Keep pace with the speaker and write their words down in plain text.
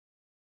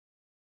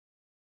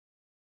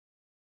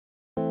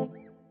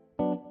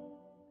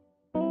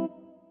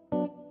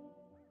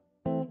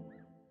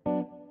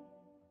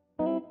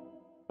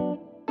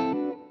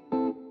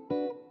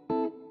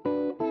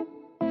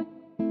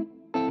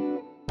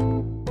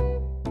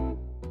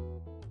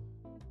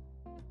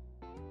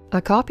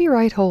A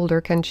copyright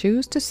holder can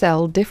choose to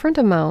sell different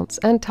amounts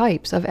and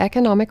types of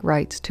economic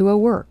rights to a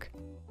work.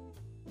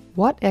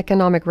 What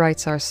economic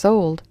rights are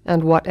sold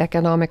and what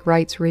economic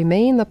rights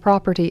remain the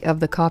property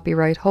of the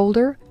copyright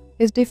holder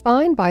is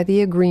defined by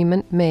the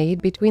agreement made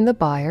between the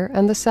buyer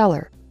and the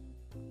seller.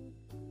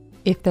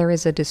 If there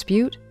is a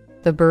dispute,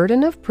 the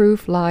burden of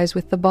proof lies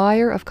with the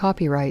buyer of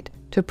copyright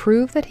to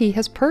prove that he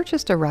has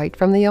purchased a right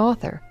from the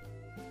author.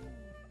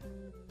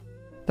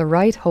 The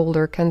right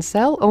holder can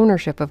sell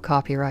ownership of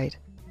copyright.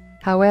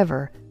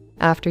 However,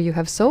 after you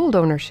have sold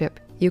ownership,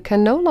 you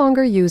can no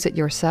longer use it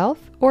yourself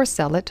or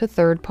sell it to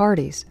third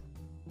parties.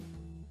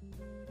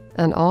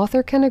 An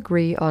author can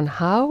agree on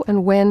how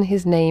and when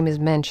his name is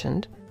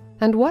mentioned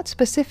and what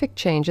specific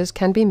changes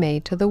can be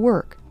made to the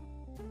work.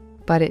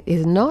 But it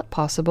is not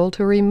possible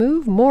to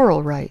remove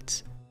moral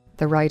rights,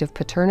 the right of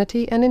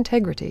paternity and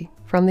integrity,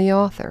 from the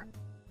author.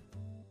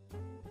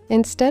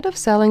 Instead of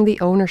selling the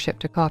ownership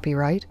to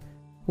copyright,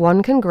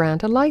 one can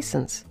grant a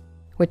license,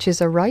 which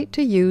is a right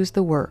to use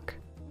the work.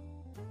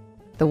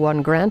 The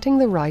one granting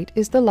the right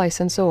is the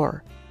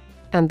licensor,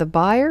 and the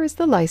buyer is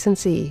the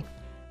licensee.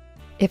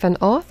 If an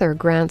author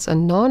grants a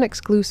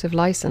non-exclusive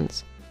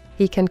license,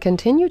 he can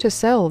continue to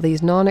sell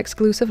these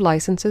non-exclusive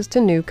licenses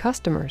to new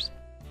customers.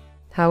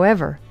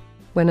 However,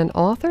 when an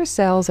author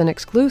sells an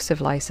exclusive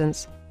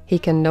license, he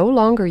can no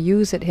longer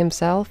use it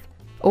himself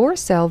or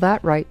sell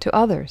that right to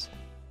others.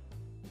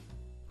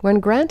 When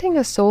granting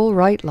a sole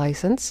right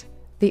license,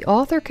 the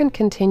author can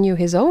continue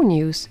his own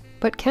use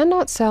but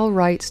cannot sell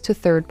rights to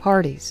third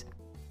parties.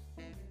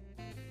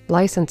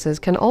 Licenses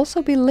can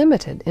also be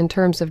limited in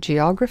terms of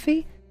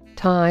geography,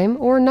 time,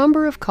 or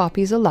number of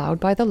copies allowed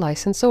by the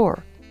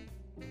licensor.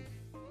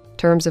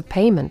 Terms of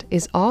payment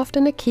is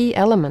often a key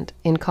element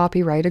in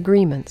copyright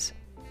agreements.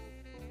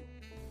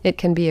 It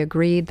can be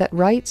agreed that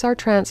rights are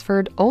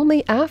transferred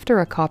only after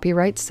a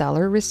copyright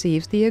seller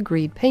receives the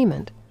agreed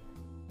payment.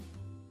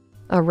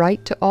 A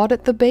right to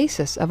audit the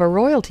basis of a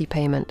royalty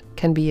payment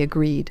can be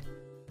agreed.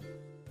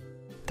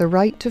 The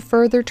right to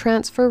further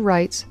transfer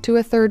rights to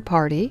a third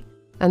party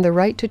and the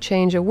right to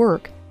change a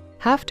work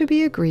have to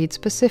be agreed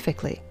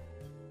specifically.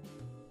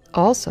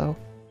 Also,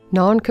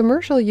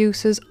 non-commercial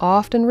uses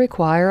often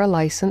require a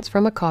license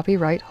from a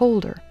copyright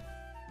holder.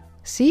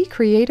 See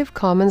Creative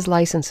Commons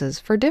licenses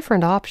for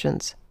different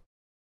options.